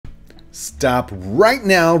Stop right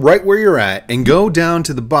now, right where you're at, and go down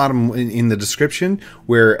to the bottom in the description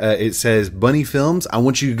where it says Bunny Films. I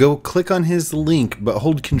want you to go click on his link, but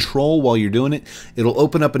hold control while you're doing it. It'll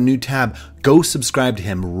open up a new tab. Go subscribe to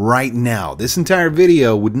him right now. This entire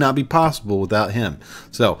video would not be possible without him.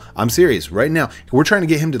 So I'm serious. Right now, we're trying to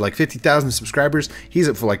get him to like 50,000 subscribers. He's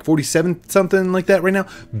at for like 47 something like that right now.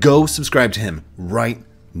 Go subscribe to him right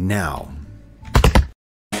now.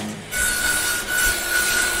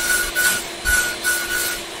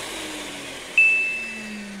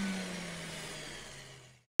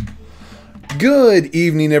 Good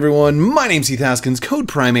evening, everyone. My name's Heath Haskins, Code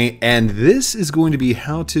Primate, and this is going to be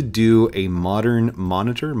how to do a modern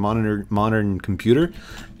computer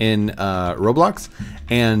in Roblox.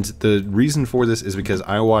 And the reason for this is because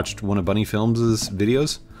I watched one of Bunny Films'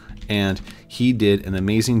 videos, and he did an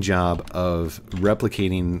amazing job of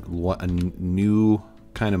replicating what a new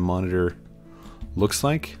kind of monitor looks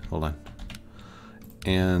like. Hold on.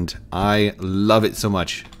 And I love it so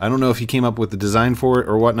much. I don't know if he came up with the design for it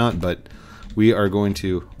or whatnot, but we are going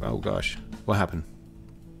to... Oh gosh, what happened?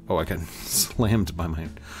 Oh, I got slammed by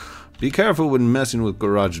mine. Be careful when messing with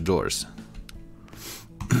garage doors.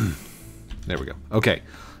 There we go. Okay,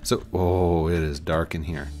 so... Oh, it is dark in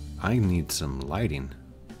here. I need some lighting.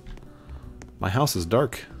 My house is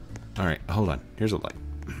dark. Alright, hold on. Here's a light.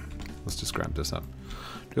 Let's just grab this up.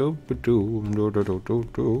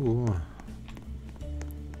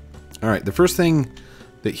 Alright, the first thing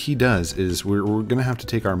that he does is we're going to have to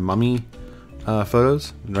take our mummy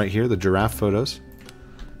photos right here, the giraffe photos,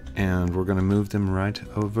 and we're going to move them right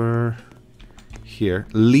over here.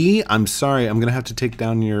 Lee, I'm sorry, I'm going to have to take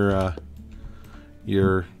down your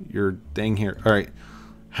thing here. Alright,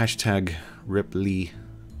 hashtag rip Lee,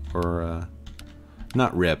 or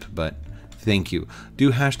not rip, but thank you.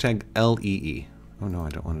 Do hashtag LEE. Oh no, I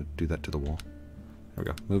don't want to do that to the wall. There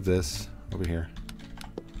we go. Move this over here.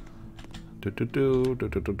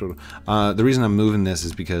 The reason I'm moving this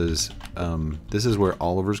is because this is where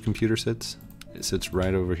Oliver's computer sits. It sits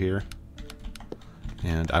right over here.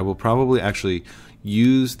 And I will probably actually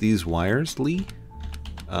use these wires, Lee,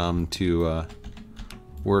 to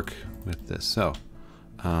work with this. So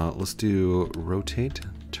let's do rotate,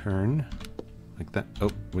 turn, like that. Oh,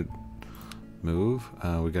 move.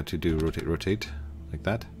 We got to do rotate, rotate, like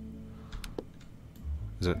that.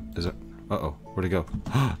 Is it? Uh-oh, where'd it go?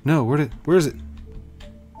 No, where is it?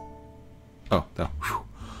 Oh, no.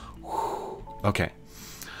 Okay.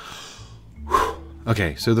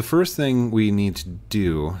 Okay, so the first thing we need to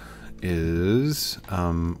do is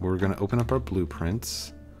we're going to open up our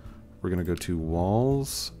blueprints. We're going to go to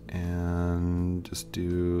walls and just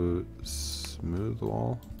do smooth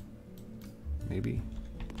wall. Maybe.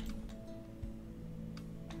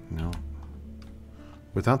 No.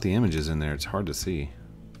 Without the images in there, it's hard to see.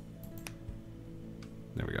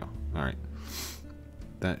 There we go. All right.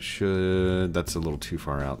 That's a little too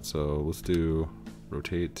far out. So let's do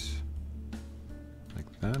rotate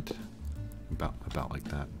like that. About like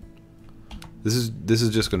that. This is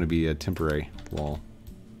just going to be a temporary wall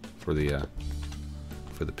for the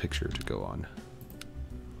picture to go on.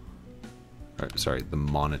 All right, sorry, the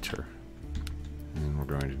monitor. And we're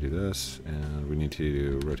going to do this, and we need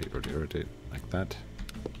to rotate, rotate, rotate like that.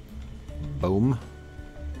 Boom.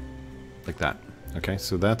 Like that. Okay,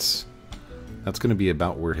 so that's going to be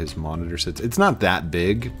about where his monitor sits. It's not that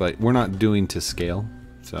big, but we're not doing to scale,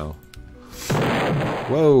 so...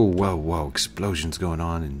 Whoa, whoa, whoa, explosions going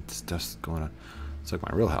on and stuff's going on. It's like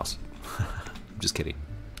my real house. I'm just kidding.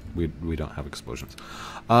 We don't have explosions.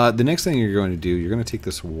 The next thing you're going to do, you're going to take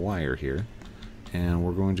this wire here, and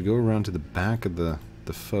we're going to go around to the back of the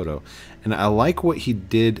photo. And I like what he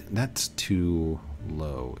did. That's too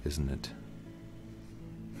low, isn't it?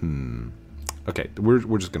 Okay,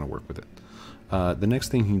 we're just going to work with it. The next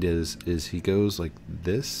thing he does is he goes like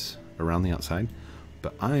this around the outside,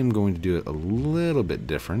 but I'm going to do it a little bit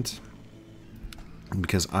different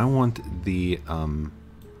because I want the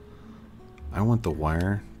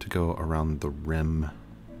wire to go around the rim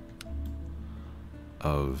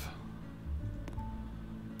of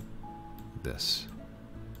this.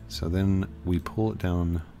 So then we pull it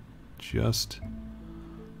down just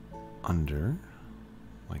under,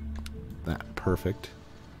 like that. Perfect.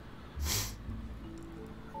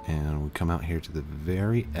 And we come out here to the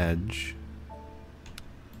very edge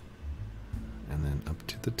and then up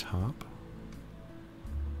to the top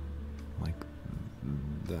like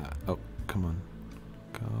that. Oh, come on,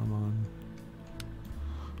 come on.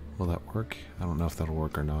 Will that work? I don't know if that'll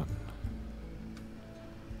work or not.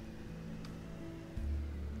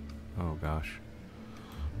 Oh gosh.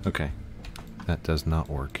 Okay, that does not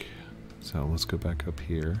work. So let's go back up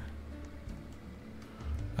here.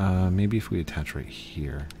 Maybe if we attach right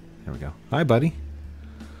here. There we go. Hi, buddy.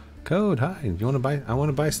 Code, hi. You want to buy? I want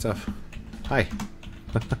to buy stuff. Hi.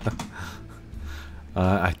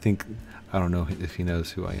 I think, I don't know if he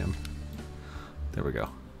knows who I am. There we go.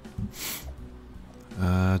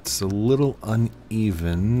 It's a little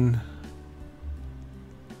uneven.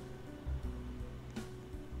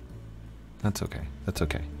 That's okay. That's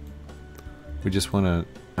okay. We just want to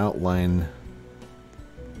outline.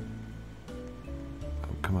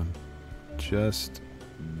 Oh, come on. Just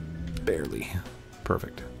barely.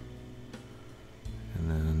 Perfect. And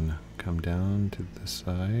then come down to the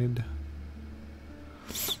side.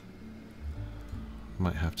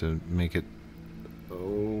 Might have to make it,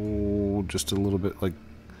 oh, just a little bit like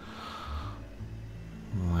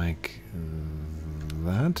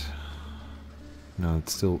that. No,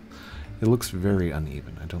 it's still, it looks very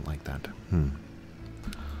uneven. I don't like that. All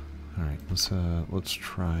right, let's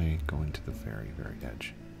try going to the very, very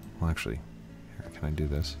edge. Well, actually, here, can I do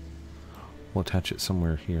this? We'll attach it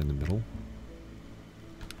somewhere here in the middle,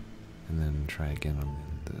 and then try again on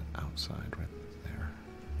the outside right there.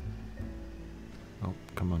 Oh,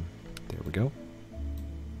 come on. There we go.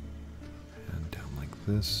 And down like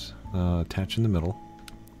this. Attach in the middle.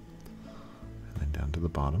 And then down to the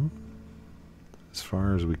bottom. As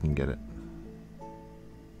far as we can get it.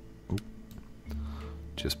 Oop.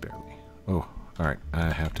 Just barely. Oh, alright.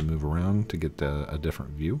 I have to move around to get a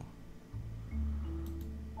different view.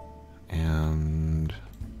 And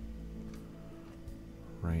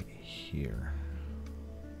right here.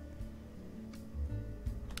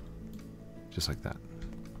 Just like that.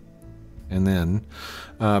 And then,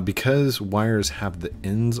 because wires have the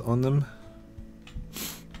ends on them,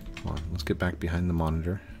 come on, let's get back behind the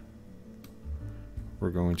monitor. We're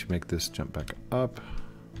going to make this jump back up,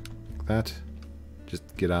 like that. Just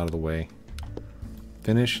get out of the way.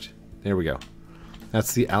 Finished. There we go.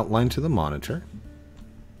 That's the outline to the monitor.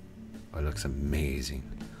 Oh, it looks amazing.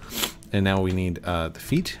 And now we need the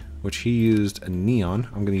feet, which he used a neon.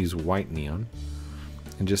 I'm going to use white neon.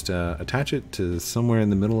 And just attach it to somewhere in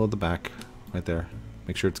the middle of the back, right there.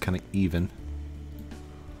 Make sure it's kind of even.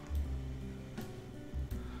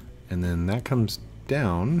 And then that comes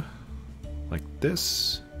down like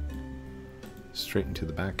this, straight into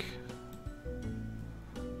the back.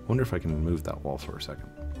 Wonder if I can move that wall for a second.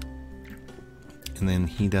 And then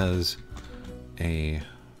he does a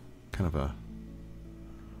kind of a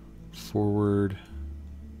forward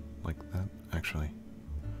like that, actually.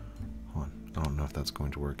 Hold on. I don't know if that's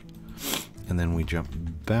going to work. And then we jump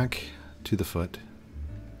back to the foot.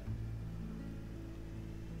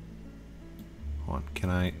 Hold on. Can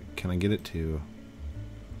I get it to,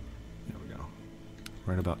 there we go,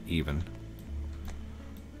 right about even.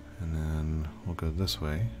 And then we'll go this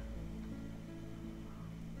way.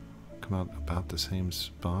 Come out about the same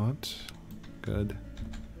spot. Good.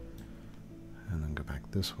 And then go back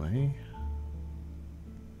this way.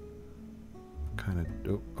 Kind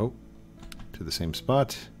of, oh, to the same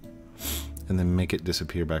spot. And then make it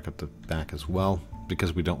disappear back up the back as well,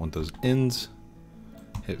 because we don't want those ends.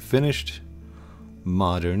 Hit finished.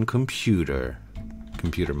 Modern computer.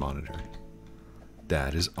 Computer monitor.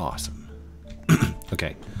 That is awesome.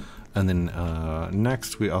 Okay. And then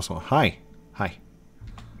next we also, hi.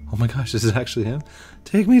 Oh my gosh, this is actually him.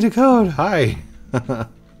 Take me to code. Hi.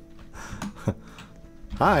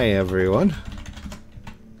 Hi everyone.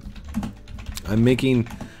 I'm making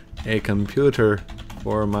a computer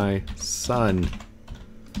for my son.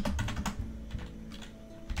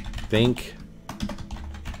 Think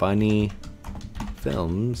Bunny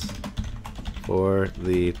Films for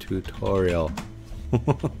the tutorial.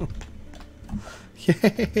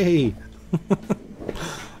 Yay!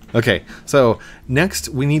 Okay, so next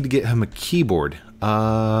we need to get him a keyboard.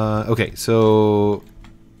 Okay, so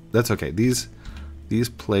that's okay. These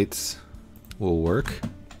plates will work.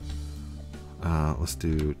 Let's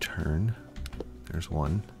do turn. There's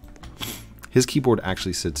one. His keyboard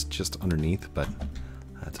actually sits just underneath, but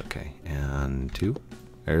that's okay. And two.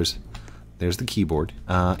 There's the keyboard.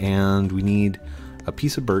 And we need a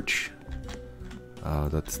piece of birch.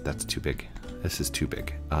 That's too big. This is too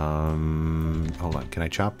big. Hold on. Can I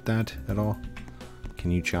chop that at all?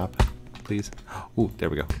 Can you chop, please? Oh,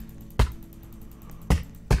 there we go.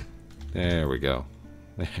 There we go.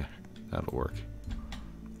 That'll work.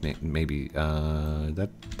 Maybe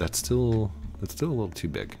that's still a little too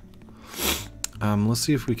big. Let's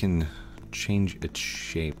see if we can change its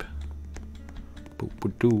shape.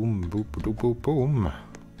 Boop-a-doom, boop-a-doop, boom.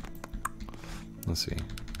 Let's see.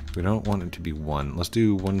 We don't want it to be 1. Let's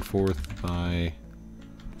do 1/4 by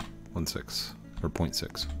 1/6 or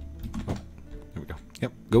 0.6. Oh, there we go.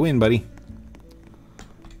 Yep, go in, buddy.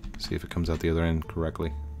 See if it comes out the other end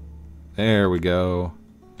correctly. There we go.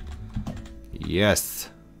 Yes.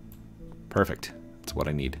 Perfect. That's what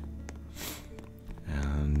I need.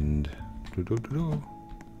 And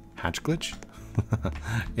hatch glitch?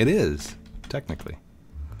 It is, technically.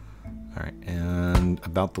 Alright, and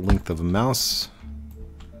about the length of a mouse.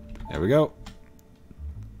 There we go.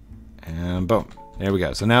 And boom. There we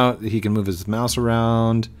go. So now he can move his mouse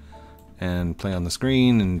around and play on the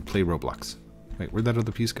screen and play Roblox. Wait, where'd that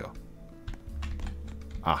other piece go?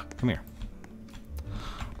 Ah, come here.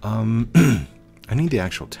 I need the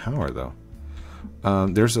actual tower, though.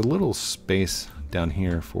 There's a little space down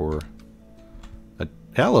here for a...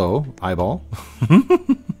 Hello, eyeball.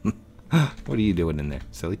 What are you doing in there,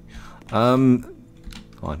 silly? Hold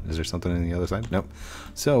on, is there something on the other side? Nope.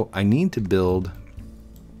 So, I need to build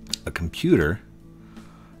a computer.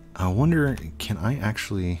 I wonder, can I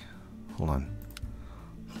actually... Hold on.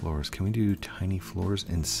 Floors. Can we do tiny floors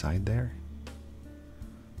inside there?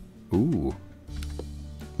 Ooh.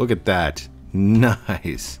 Look at that.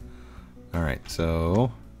 Nice. Alright, so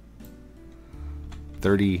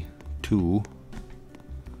 32.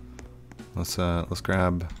 Let's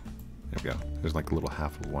grab, there we go. There's like a little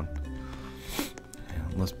half of one.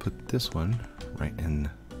 And let's put this one right in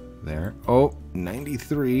there. Oh,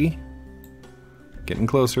 93. Getting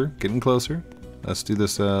closer, getting closer. Let's do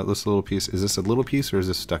this this little piece. Is this a little piece or is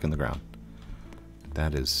this stuck in the ground?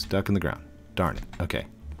 That is stuck in the ground. Darn it. Okay.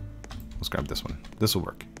 Let's grab this one. This will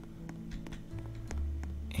work.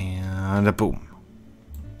 And a boom.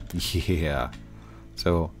 Yeah.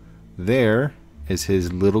 So there is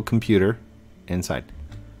his little computer inside.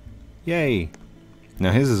 Yay.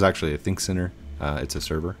 Now his is actually a think center. It's a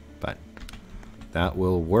server, but that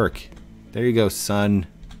will work. There you go, son.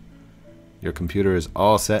 Your computer is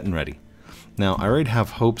all set and ready. Now I already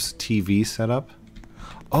have Hope's TV set up.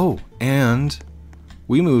 Oh, and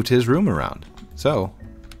we moved his room around. So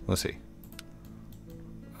let's see.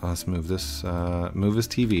 Let's move this, move his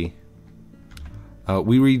TV.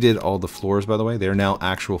 We redid all the floors, by the way. They're now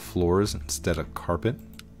actual floors instead of carpet.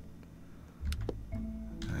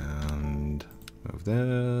 And move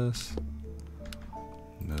this.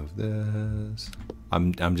 Move this.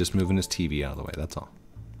 I'm just moving his TV out of the way, that's all.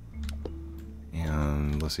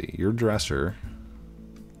 And let's see, your dresser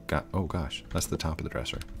got, oh gosh, that's the top of the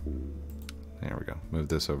dresser. There we go. Move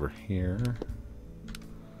this over here.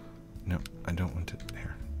 No, I don't want it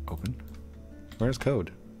there. Open. Where's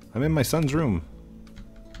code? I'm in my son's room.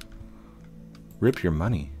 Rip your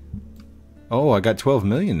money. Oh, I got 12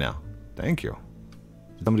 million now. Thank you.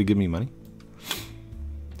 Did somebody give me money?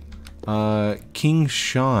 King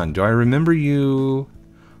Sean. Do I remember you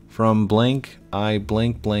from blank? I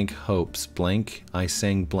blank blank hopes. Blank. I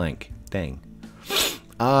sang blank. Dang.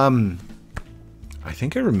 I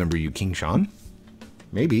think I remember you, King Sean.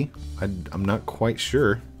 Maybe. I'm not quite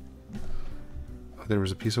sure. Oh, there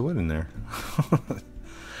was a piece of wood in there.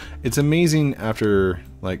 It's amazing after,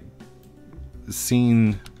 like,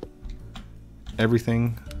 seeing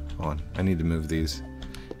everything. Hold on, I need to move these.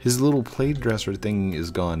 His little play dresser thing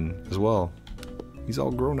is gone as well. He's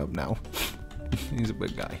all grown up now. He's a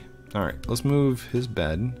big guy. Alright, let's move his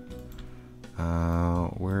bed.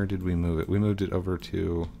 Where did we move it? We moved it over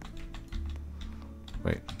to...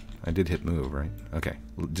 Wait, I did hit move, right? Okay,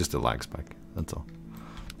 just a lag spike, that's all.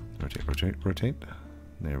 Rotate, rotate, rotate.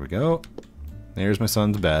 There we go. There's my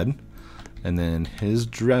son's bed. And then his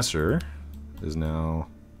dresser is now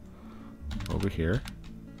over here.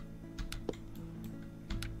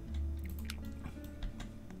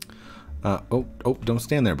 Oh, don't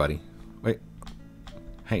stand there, buddy. Wait.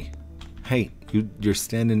 Hey. Hey, you're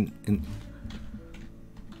standing in...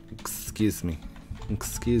 Excuse me.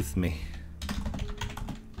 Excuse me.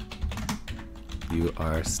 You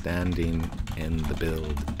are standing in the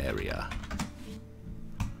build area.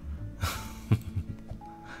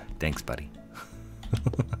 Thanks, buddy.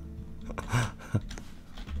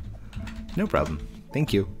 No problem.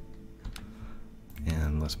 Thank you.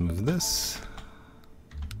 And let's move this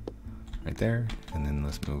right there. And then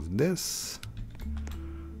let's move this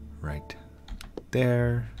right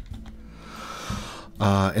there.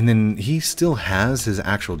 And then he still has his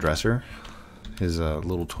actual dresser, his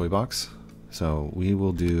little toy box. So we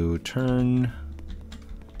will do turn.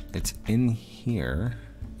 It's in here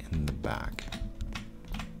in the back.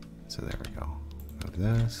 So there we go. Move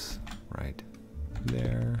this right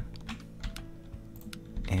there.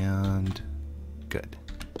 And good.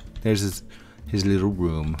 There's his little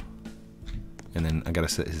room. And then I gotta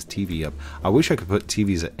set his TV up. I wish I could put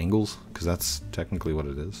TVs at angles, because that's technically what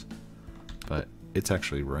it is. But it's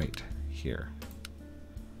actually right here.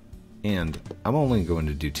 And I'm only going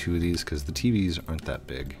to do 2 of these because the TVs aren't that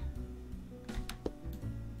big.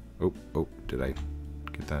 Oh, did I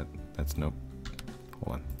get that? That's nope.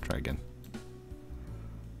 Hold on, try again.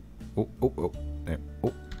 Oh, there.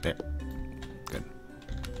 Oh, there. Good.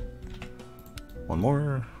 One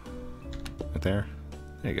more. Right there.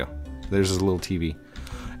 There you go. There's his little TV.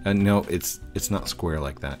 And no, it's not square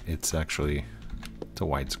like that. It's actually, it's a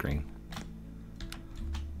widescreen.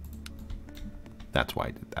 That's why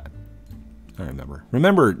I did that. I remember.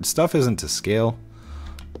 Remember, stuff isn't to scale,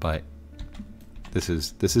 but this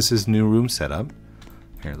is his new room setup.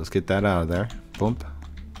 Here, let's get that out of there. Boom.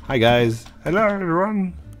 Hi guys. Hello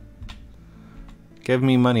everyone. Give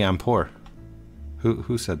me money, I'm poor.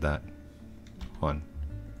 Who said that? One.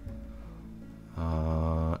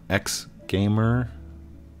 X gamer.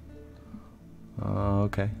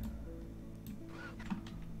 Okay.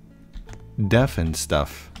 Deaf and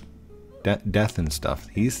stuff. Death and stuff.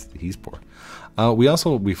 He's poor.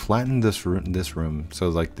 We flattened this room, so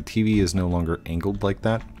like the TV is no longer angled like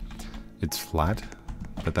that. It's flat,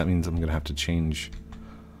 but that means I'm gonna have to change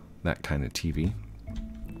that kind of TV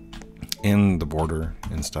and the border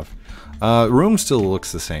and stuff. Room still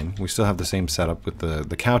looks the same. We still have the same setup with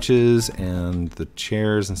the couches and the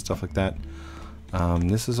chairs and stuff like that.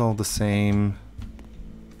 This is all the same.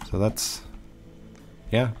 So that's,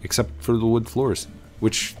 yeah, except for the wood floors,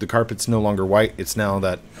 which the carpet's no longer white. It's now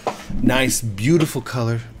that nice, beautiful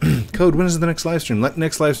color. Code, when is the next live stream?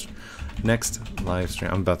 Next live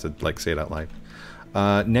stream. I'm about to like say it out loud.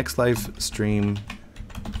 Next live stream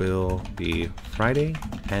will be Friday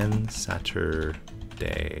and Saturdays.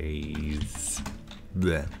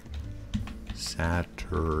 Bleh.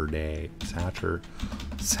 Saturday.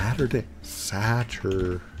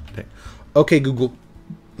 Okay, Google.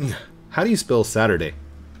 How do you spell Saturday?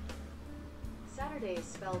 Saturday is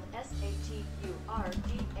spelled S-A-T-U-R-D-A-Y.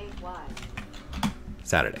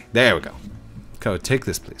 Saturday. There we go. Code, take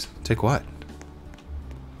this, please. Take what?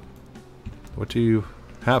 What do you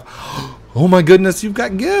have? Oh my goodness, you've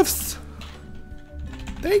got gifts!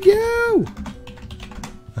 Thank you!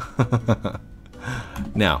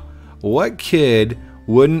 Now, what kid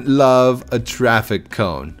wouldn't love a traffic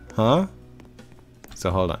cone, huh? So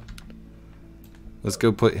hold on. Let's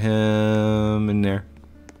go put him in there.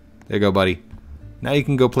 There you go, buddy. Now you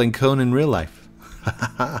can go play cone in real life.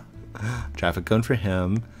 Traffic cone for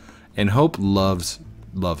him. And Hope loves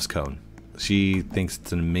cone. She thinks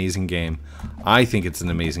it's an amazing game. I think it's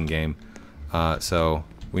an amazing game. So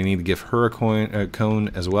we need to give her a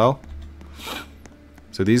cone as well.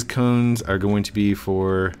 So these cones are going to be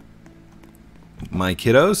for my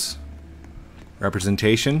kiddos.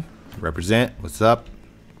 Representation. Represent. What's up?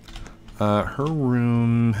 Her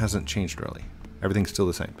room hasn't changed really. Everything's still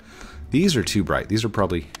the same. These are too bright. These are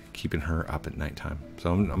probably keeping her up at nighttime.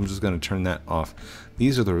 So I'm just going to turn that off.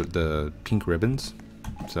 These are the pink ribbons.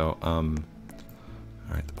 So,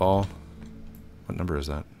 alright, the ball. What number is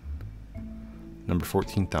that? Number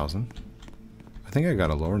 14,000. I think I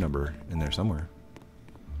got a lower number in there somewhere.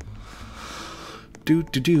 Thank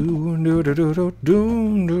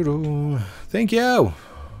you!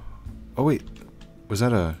 Oh wait, was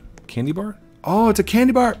that a candy bar? Oh, it's a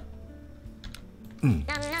candy bar! Mm.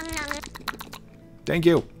 Thank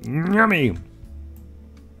you! Yummy!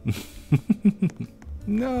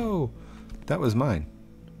 No! That was mine.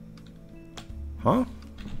 Huh?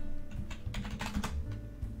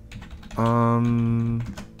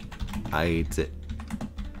 I ate it.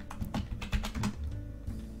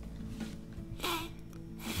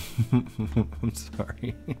 I'm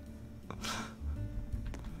sorry.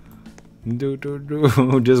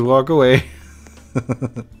 Just walk away.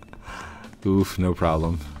 Oof, no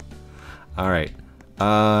problem. Alright.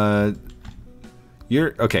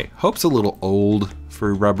 You're okay. Hope's a little old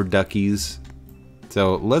for rubber duckies.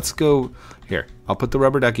 So let's go here. I'll put the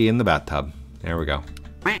rubber ducky in the bathtub. There we go.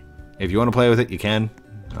 If you want to play with it, you can.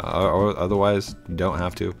 Or otherwise, you don't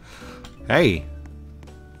have to. Hey.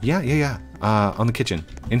 Yeah. On the kitchen.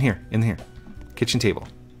 In here. Kitchen table.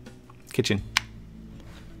 Kitchen.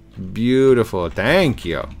 Beautiful. Thank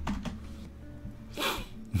you.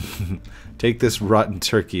 Take this rotten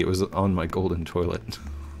turkey. It was on my golden toilet.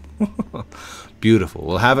 Beautiful.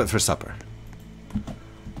 We'll have it for supper.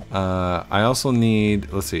 I also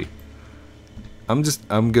need, let's see. I'm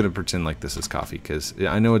gonna pretend like this is coffee because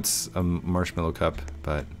I know it's a marshmallow cup,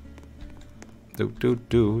 but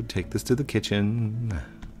take this to the kitchen.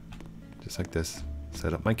 Just like this.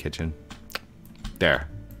 Set up my kitchen. There.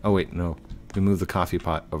 Oh wait, no. We move the coffee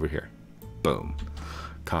pot over here. Boom.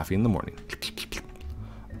 Coffee in the morning.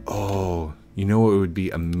 Oh, you know what would be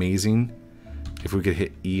amazing? If we could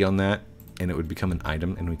hit E on that and it would become an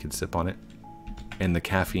item and we could sip on it. And the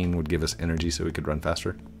caffeine would give us energy so we could run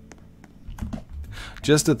faster.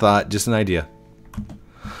 Just a thought, just an idea.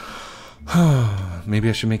 Maybe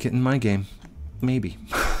I should make it in my game. Maybe.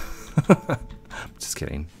 Just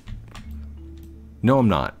kidding. No, I'm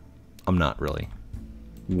not. I'm not really.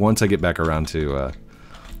 Once I get back around to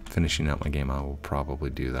finishing out my game, I will probably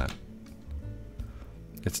do that.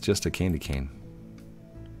 It's just a candy cane.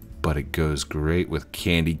 But it goes great with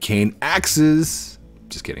candy cane axes.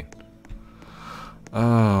 Just kidding.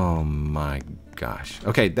 Oh my gosh.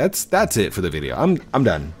 Okay, that's it for the video. I'm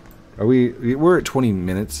done. We're at 20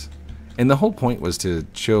 minutes. And the whole point was to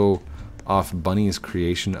show off Bunny's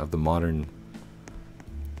creation of the modern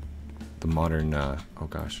oh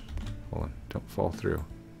gosh. Hold on. Don't fall through.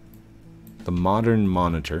 The modern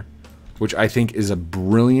monitor, which I think is a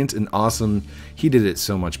brilliant and awesome. He did it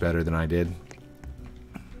so much better than I did.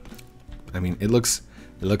 I mean, it looks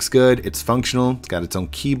good. It's functional. It's got its own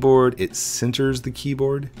keyboard. It centers the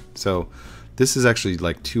keyboard. So this is actually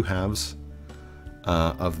like 2 halves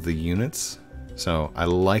of the units. So I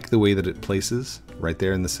like the way that it places right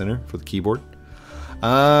there in the center for the keyboard.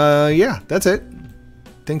 Yeah, that's it.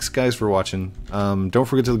 Thanks guys for watching. Don't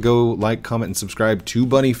forget to go like, comment, and subscribe to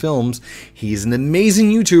Bunny Films. He's an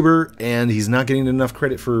amazing YouTuber, and he's not getting enough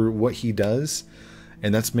credit for what he does.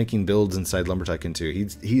 And that's making builds inside Lumber Tycoon 2.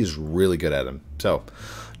 He is really good at them. So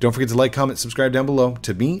don't forget to like, comment, subscribe down below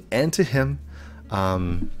to me and to him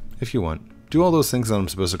if you want. Do all those things that I'm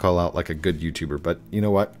supposed to call out like a good YouTuber. But you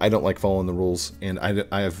know what? I don't like following the rules. And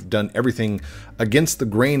I have done everything against the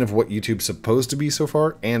grain of what YouTube's supposed to be so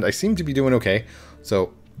far. And I seem to be doing okay.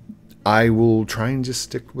 So I will try and just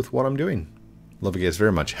stick with what I'm doing. Love you guys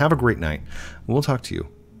very much. Have a great night. We'll talk to you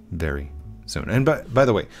very soon. And by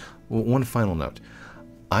the way, one final note.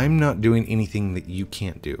 I'm not doing anything that you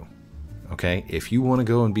can't do, okay? If you want to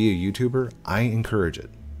go and be a YouTuber, I encourage it.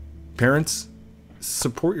 Parents,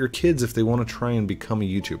 support your kids if they want to try and become a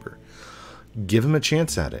YouTuber. Give them a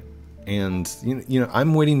chance at it. And, you know,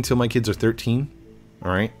 I'm waiting until my kids are 13,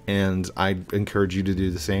 all right? And I encourage you to do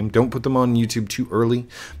the same. Don't put them on YouTube too early.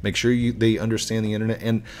 Make sure they understand the internet.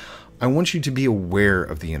 And I want you to be aware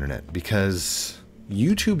of the internet because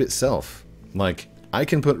YouTube itself, like, I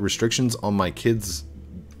can put restrictions on my kids'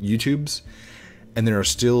 YouTubes, and there are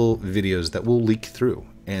still videos that will leak through,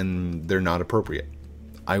 and they're not appropriate.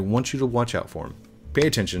 I want you to watch out for them. Pay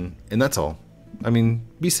attention, and that's all. I mean,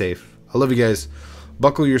 be safe. I love you guys.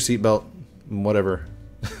 Buckle your seatbelt, whatever.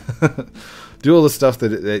 Do all the stuff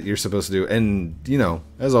that you're supposed to do, and, you know,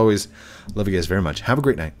 as always, love you guys very much. Have a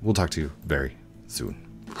great night. We'll talk to you very soon.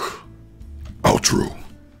 Outro.